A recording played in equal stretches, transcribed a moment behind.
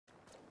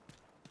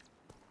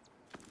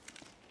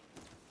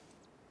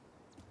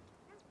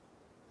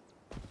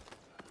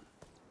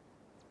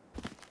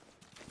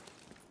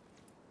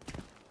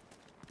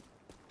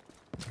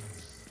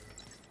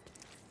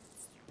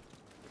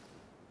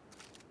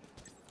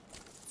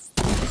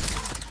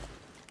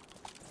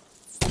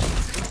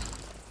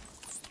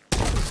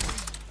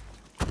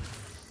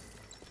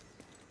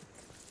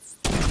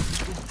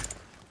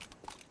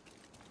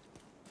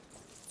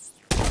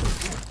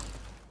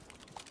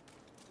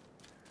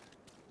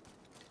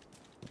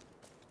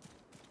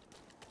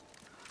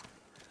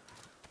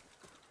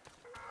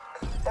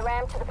The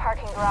ramp to the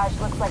parking garage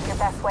looks like your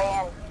best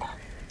way in.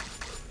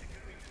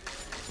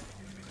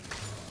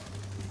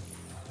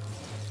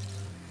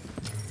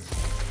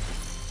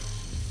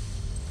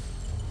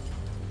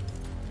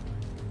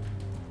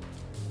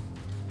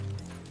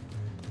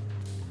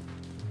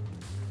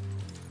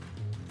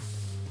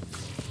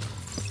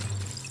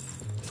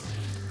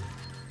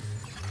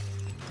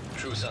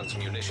 True Sun's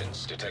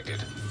munitions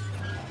detected.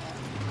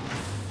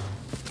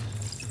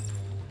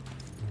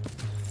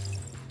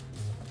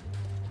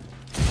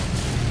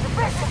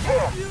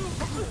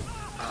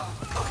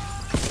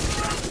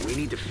 We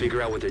need to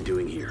figure out what they're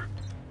doing here.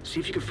 See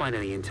if you can find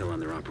any intel on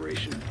their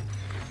operation.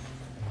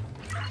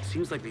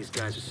 Seems like these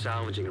guys are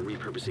salvaging and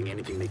repurposing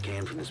anything they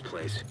can from this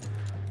place.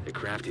 They're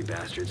crafty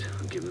bastards,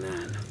 I'll give them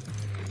that.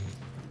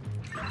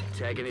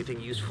 Tag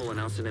anything useful and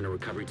I'll send in a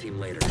recovery team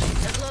later.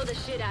 They'll blow the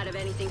shit out of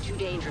anything too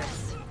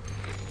dangerous.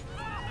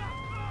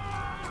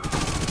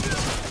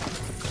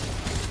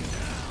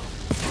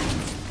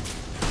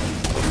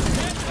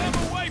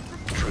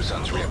 True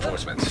Sun's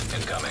reinforcements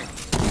incoming.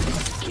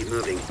 Keep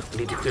moving. We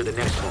need to clear the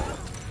next hall.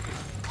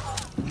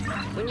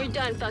 When you're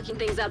done fucking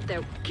things up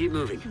there. Keep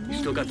moving. You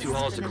still got 2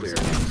 halls to clear.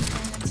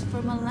 It's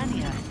for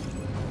millennia.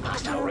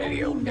 Hostile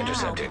radio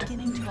intercepted.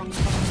 Division's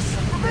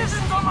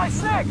on my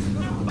 6!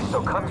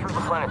 So come through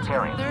the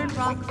planetarium.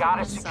 We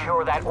gotta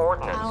secure that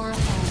ordnance. Our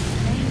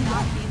home may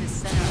not be the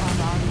center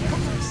of our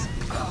universe,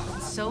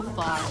 but so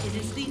far it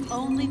is the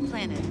only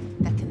planet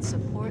that can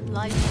support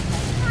life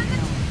as we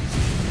know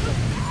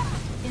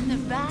it. In the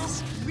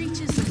vast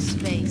reaches of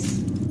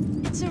space,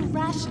 it's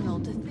irrational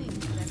to think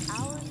that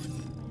our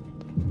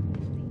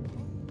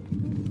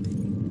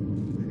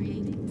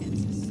creating and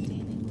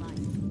sustaining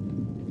life.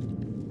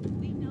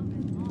 We know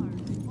that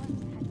Mars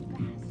once had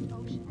vast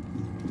oceans.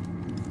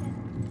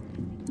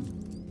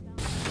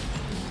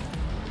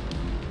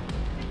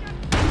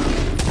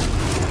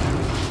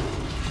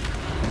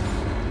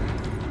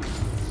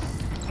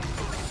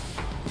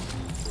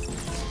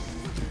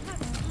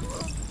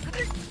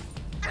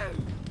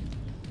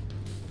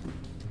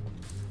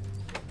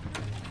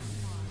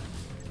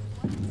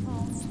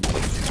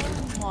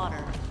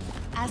 Water,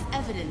 as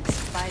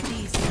evidenced by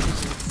these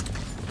images.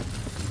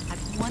 At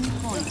one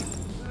point,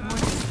 more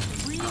than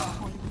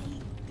 3.8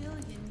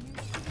 billion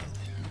years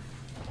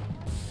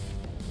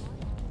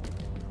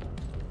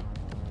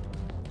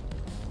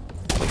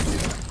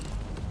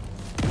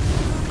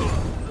ago.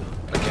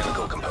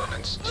 Mechanical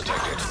components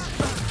detected.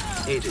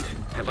 Agent,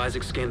 have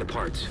Isaac scan the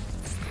parts.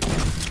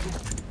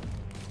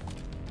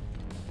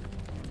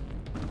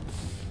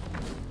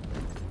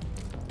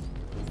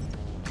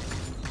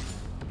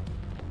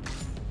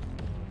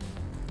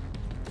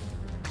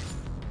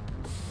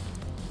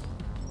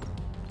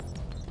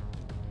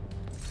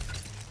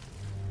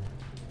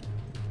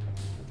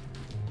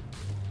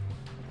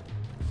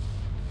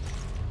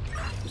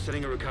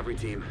 Setting a recovery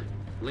team.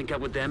 Link up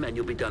with them and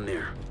you'll be done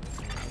there.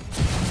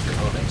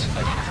 Components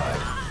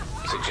identified.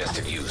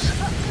 Suggested use.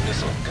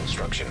 Missile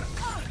construction.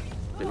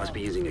 They must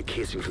be using a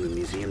casing from the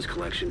museum's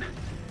collection.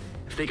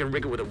 If they can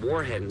rig it with a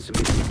warhead and some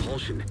missile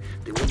propulsion,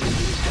 they won't need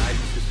these guidance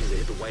systems to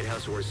hit the White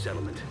House or a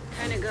settlement.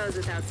 Kinda goes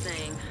without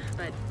saying,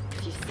 but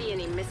if you see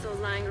any missiles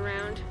lying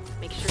around,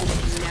 make sure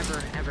they can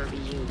never, ever be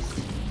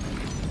used.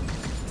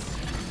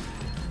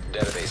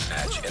 Database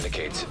match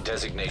indicates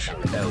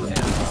designation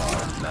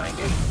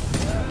LMR-90.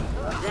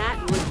 That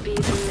would be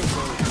the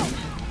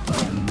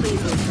missile.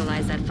 Please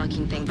neutralize that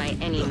fucking thing by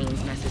any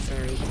means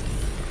necessary.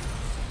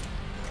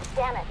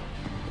 Damn it.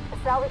 The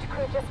salvage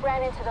crew just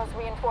ran into those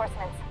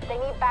reinforcements. They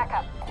need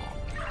backup.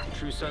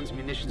 True Sun's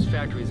munitions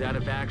factory is out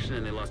of action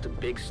and they lost a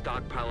big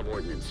stockpile of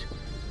ordnance.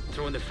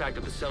 Throw in the fact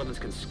that the settlements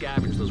can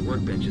scavenge those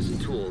workbenches and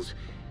tools,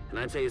 and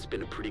I'd say it's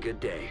been a pretty good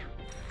day.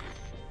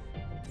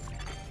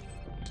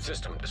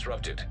 System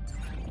disrupted.